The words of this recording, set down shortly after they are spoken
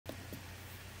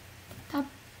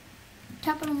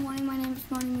Top of the morning, my name is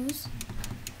Marney,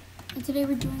 and today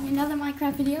we're doing another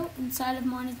Minecraft video inside of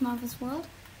Marney's Marvelous World.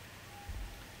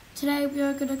 Today we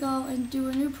are going to go and do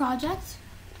a new project,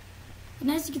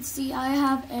 and as you can see, I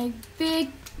have a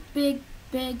big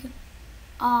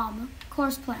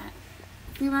course plant.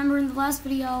 If you remember in the last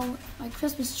video, my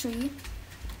Christmas tree,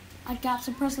 I got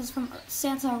some presents from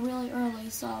Santa really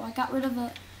early, so I got rid of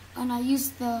it, and I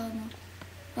used the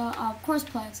course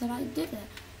plants, and I did it.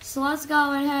 So let's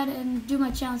go ahead and do my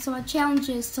challenge. So my challenge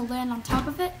is to land on top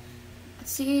of it.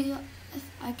 Let's see if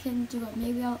I can do it.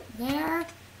 Maybe out there.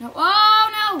 No.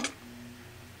 Oh no!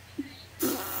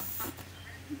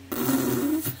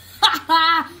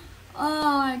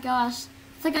 Oh my gosh.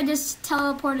 I think I just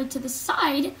teleported to the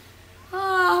side.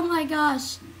 Oh my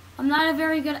gosh. I'm not a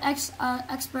very good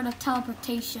expert of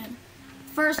teleportation.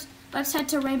 First, let's head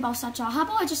to Rainbow Central. How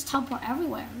about I just teleport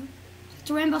everywhere?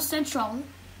 To Rainbow Central.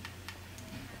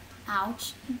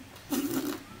 Ouch.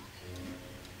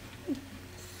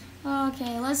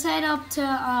 Okay, let's head up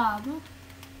to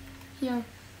here.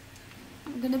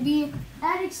 I'm gonna be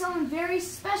adding someone very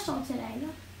special today.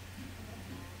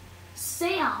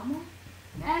 Sam.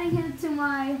 I'm adding him to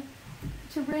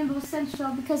Rainbow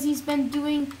Central because he's been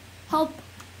doing help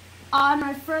on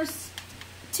my first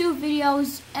 2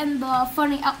 videos and the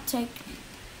funny outtake.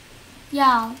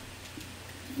 Yeah.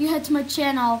 If you head to my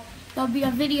channel, there'll be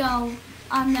a video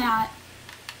on that.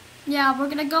 Yeah, we're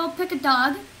gonna go pick a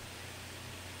dog.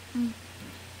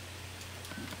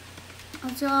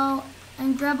 Let's go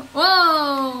and grab.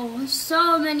 Whoa!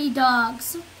 So many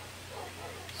dogs.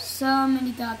 So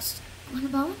many dogs. What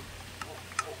about?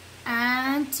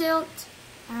 And tilt.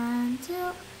 And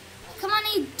tilt. Come on,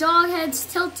 you dog heads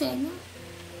tilting.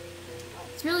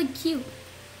 It's really cute.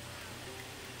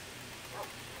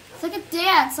 It's like a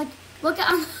dance. Like, look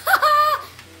at.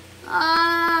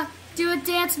 Do a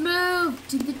dance move.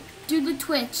 Do the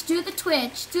twitch. Do the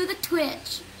twitch. Do the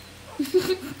twitch.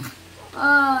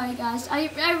 Oh my gosh, I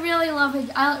really love it.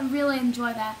 I really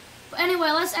enjoy that. But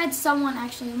anyway, let's add someone.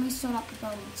 Actually, let me sort out the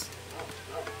buildings.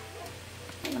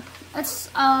 Let's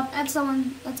add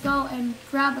someone. Let's go and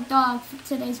grab a dog for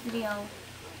today's video.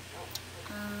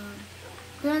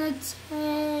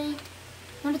 I'm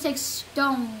gonna take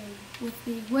Stone with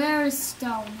me. Where is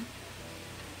Stone?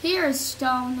 Here is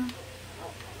Stone.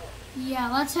 Yeah,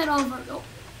 let's head over. Oh,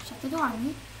 shut the door on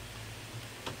me.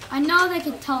 I know they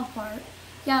can teleport.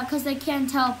 Yeah, because they can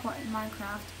teleport in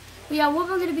Minecraft. But yeah, what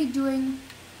we're going to be doing,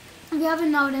 if you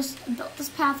haven't noticed, I built this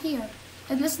path here.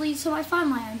 And this leads to my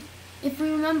farmland. If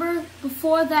you remember,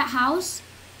 before that house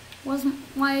was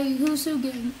my Who's Who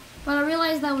game. But I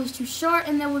realized that was too short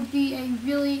and there would be a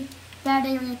really bad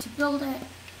area to build it.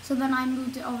 So then I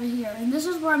moved it over here. And this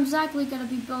is where I'm exactly going to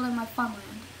be building my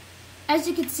farmland. As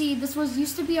you can see, this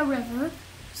used to be a river,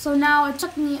 so now it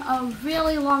took me a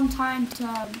really long time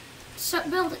to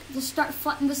start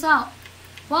flattening this out.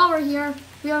 While we're here,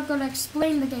 we are going to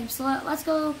explain the game. So let's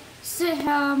go sit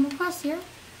across here,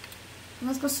 and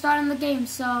let's go start in the game.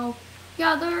 So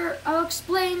yeah, I'll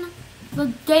explain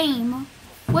the game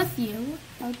with you.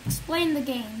 I'll explain the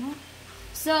game.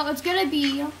 So it's gonna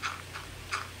be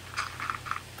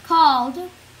called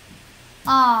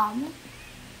come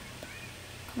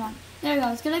on. There we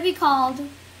go. It's gonna be called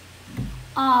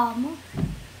hopefully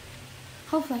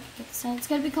I can get this out. It's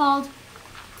gonna be called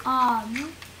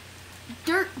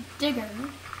Dirt Digger.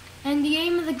 And the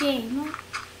aim of the game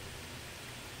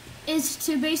is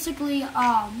to basically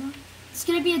there's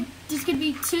gonna be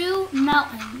 2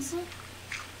 mountains.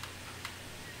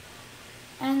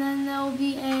 And then there'll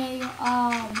be a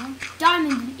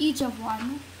diamond in each of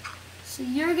one. So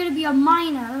you're gonna be a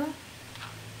miner.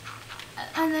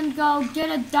 And then go get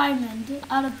a diamond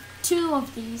out of 2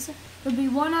 of these. There'll be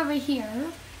 1 over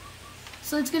here.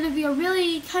 So it's going to be a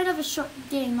really kind of a short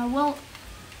game. I will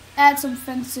add some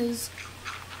fences.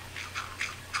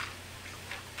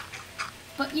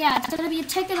 But yeah, it's going to be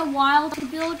taking a while to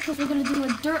build because we're going to do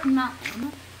a dirt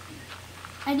mountain.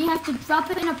 And you have to drop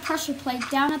it in a pressure plate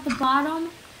down at the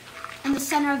bottom in the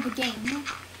center of the game.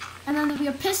 And then there'll be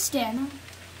a piston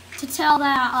to tell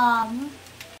that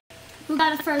who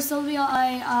got it first. There'll be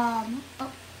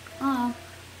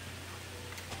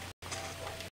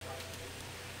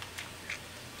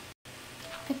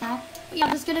Get that. Yeah,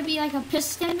 there's gonna be like a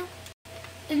piston,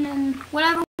 and then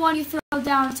whatever one you throw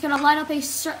down, it's gonna light up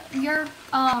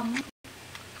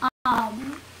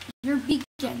your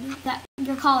beacon,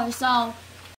 your color. So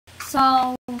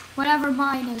whatever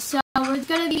mine is. So it's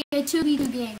gonna be a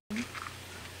 2v2 game.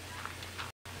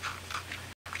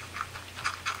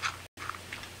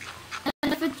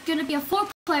 If it's going to be a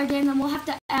 4-player game, then we'll have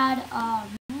to add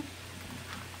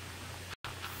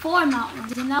 4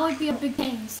 mountains, and that would be a big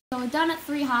pain. So we're done at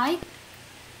 3 high.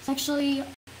 It's actually,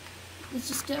 let's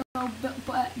just go an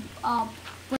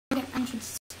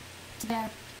entrance to there.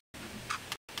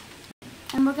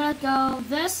 And we're gonna go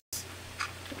this,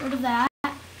 get rid of that,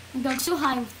 and go 2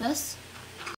 high with this.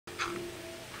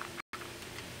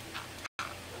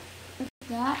 Like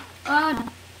that.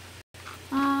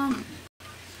 No.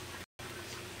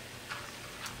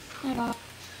 There you go.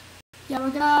 Yeah,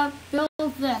 we're gonna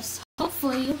build this.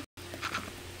 Hopefully,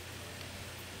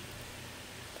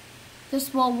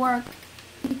 this will work.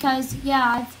 Because,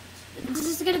 yeah, this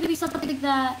is gonna be something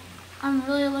that I'm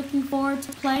really looking forward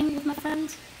to playing with my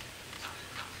friends.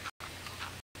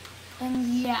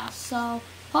 And yeah, so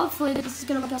hopefully this is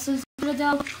gonna work out. So it's gonna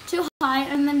go 2 high,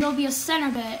 and then there'll be a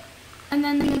center bit. And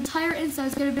then the entire inside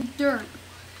is gonna be dirt.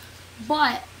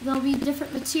 But there'll be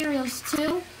different materials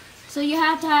too. So you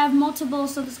have to have multiple,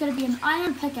 so there's going to be an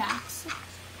iron pickaxe,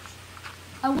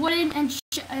 a wooden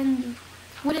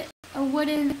a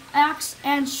wooden axe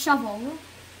and shovel.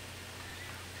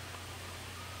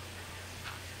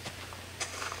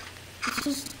 Let's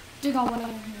just dig all the way in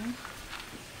here.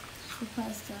 Let's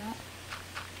replace that.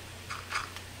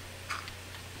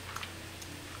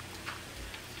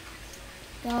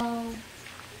 Go.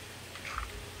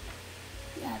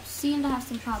 Yeah, I've seen to have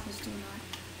some problems doing that.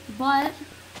 But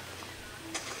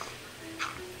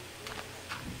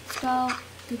go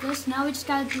do this. Now we just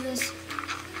gotta do this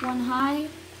 1 high.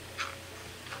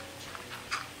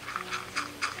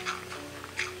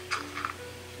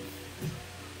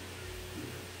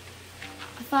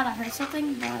 I thought I heard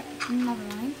something, but never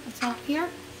mind. Let's go up here.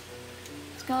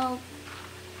 Let's go.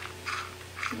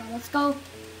 Let's go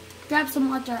grab some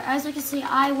more dirt. As you can see,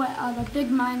 I went on a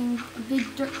big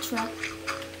dirt trip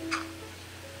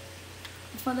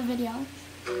for the video.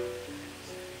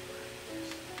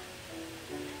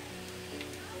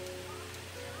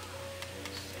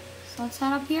 So let's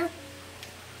head up here,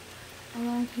 and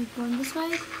then keep going this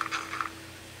way,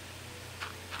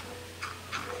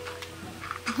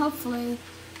 and hopefully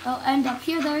it'll end up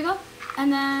here. There we go.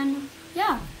 And then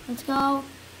yeah, let's go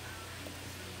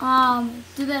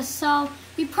do this. So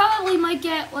we probably might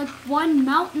get like 1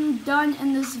 mountain done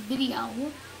in this video,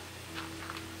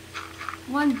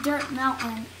 1 dirt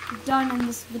mountain done in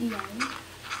this video.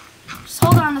 Just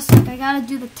hold on a sec, I gotta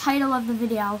do the title of the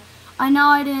video. I know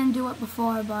I didn't do it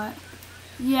before, but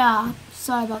yeah,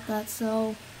 sorry about that.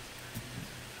 So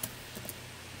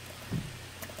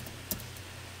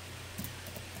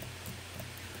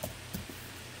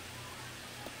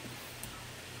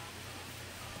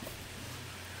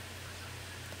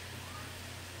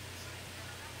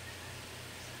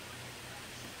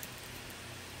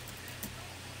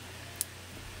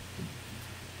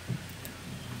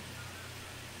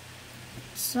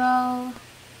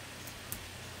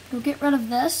we'll get rid of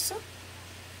this.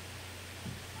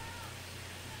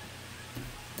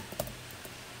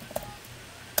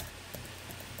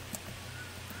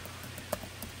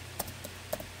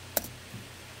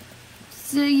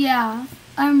 So yeah,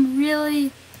 I'm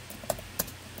really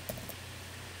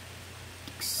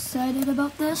excited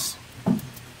about this.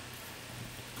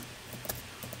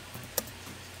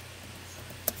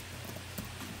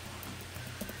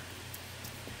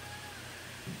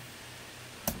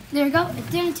 There you go. It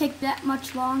didn't take that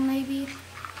much long, maybe.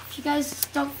 If you guys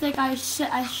don't think I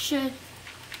should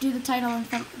do the title in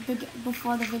front,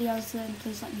 before the videos, then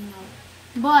please let me know.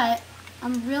 But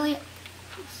I'm really,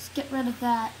 just get rid of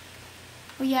that.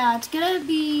 But yeah, it's gonna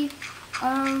be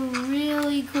a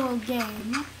really cool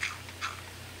game.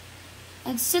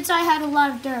 And since I had a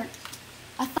lot of dirt,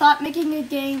 I thought making a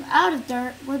game out of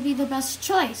dirt would be the best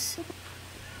choice.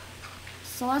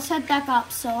 So let's head back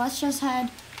up. So let's just head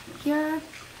here.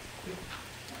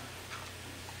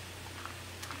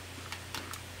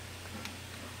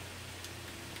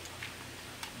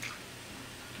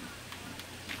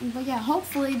 But yeah,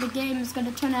 hopefully the game is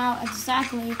going to turn out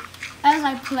exactly as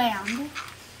I planned.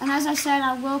 And as I said,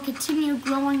 I will continue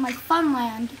growing my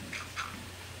Funland.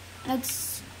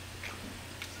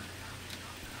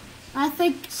 I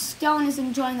think Stone is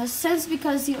enjoying this since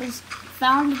because he was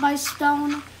found by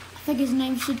Stone. I think his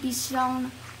name should be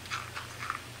Stone.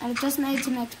 And it just made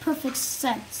to make perfect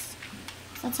sense.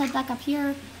 So let's head back up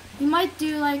here. We might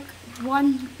do like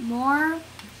 1 more,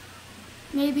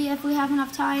 maybe if we have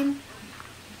enough time.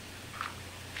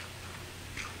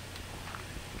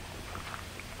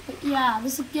 But yeah,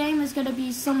 this game is going to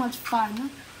be so much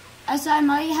fun. As I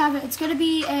might have it, it's going to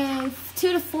be a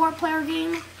 2 to 4 player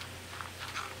game.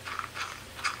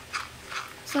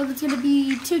 So it's going to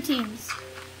be 2 teams.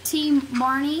 Team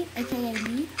Marney, aka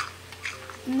me,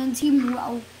 and then Team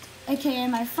Ro, aka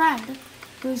my friend,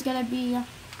 who's going to be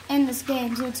in this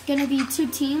game. So it's gonna be 2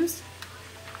 teams.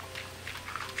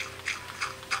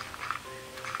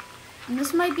 And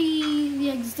this might be the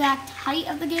exact height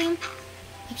of the game.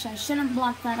 Actually, I shouldn't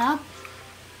block that up.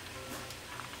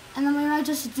 And then we might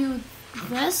just do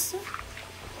this.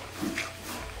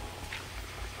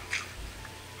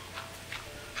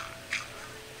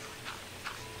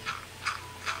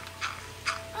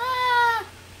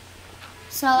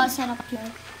 So let's head up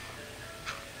here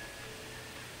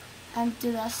and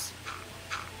do this.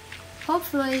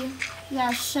 Hopefully, yeah,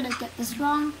 I shouldn't get this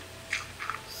wrong.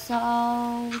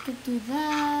 So we could do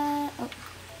that. Oh,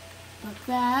 like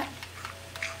that.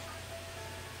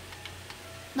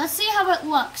 Let's see how it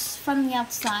looks from the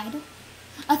outside.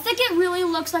 I think it really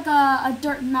looks like a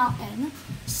dirt mountain.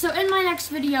 So in my next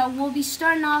video, we'll be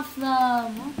starting off the.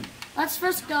 Let's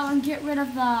first go and get rid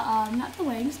of the not the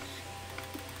wings.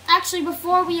 Actually,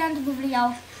 before we end the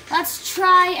video, let's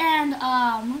try and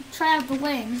try out the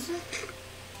wings.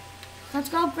 Let's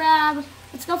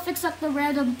go fix up the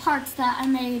random parts that I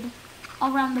made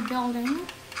around the building.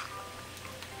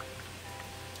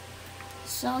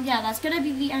 So yeah, that's gonna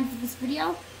be the end of this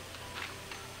video.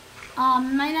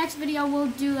 My next video we'll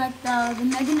do like the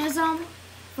mechanism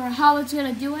for how it's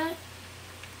gonna do it.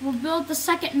 We'll build the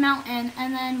second mountain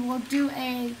and then we'll do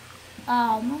a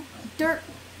dirt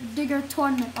digger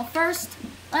tournament. But first,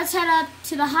 let's head up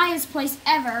to the highest place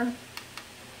ever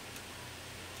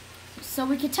so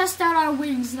we can test out our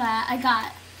wings that I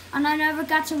got. And I never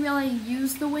got to really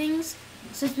use the wings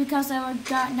just because I had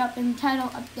gotten up in title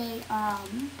update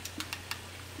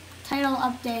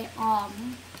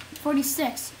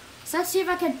 46. So let's see if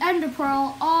I can ender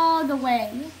pearl all the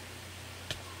way.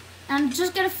 I'm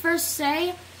just gonna first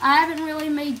say I haven't really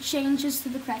made changes to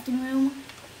the crafting room.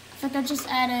 I think I just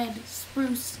added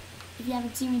spruce, if you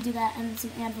haven't seen me do that, and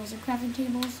some anvils and crafting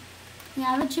tables. Yeah,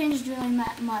 I haven't changed really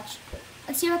that much.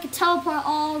 Let's see if I can teleport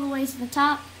all the way to the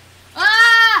top.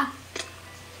 Ah!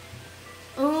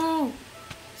 Oh!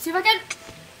 See if I can.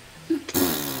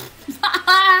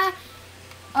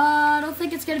 I don't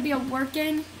think it's gonna be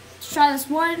working. Let's try this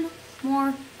one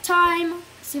more time.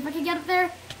 See if I can get up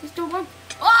there. This don't work.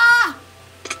 Ah!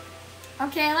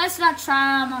 Okay, let's not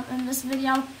try them in this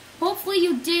video. Hopefully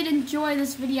you did enjoy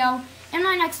this video. In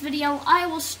my next video, I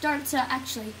will start to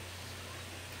actually.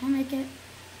 Can I make it?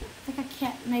 I think I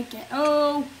can't make it.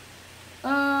 Oh.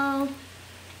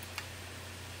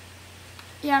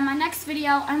 Yeah, my next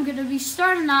video, I'm going to be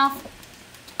starting off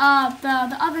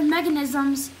the other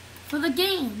mechanisms for the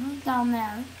game down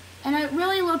there. And it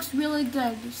really looks really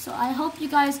good. So I hope you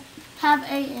guys have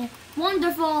a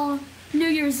wonderful New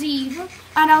Year's Eve.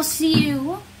 And I'll see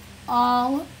you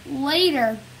all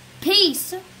later.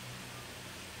 Peace.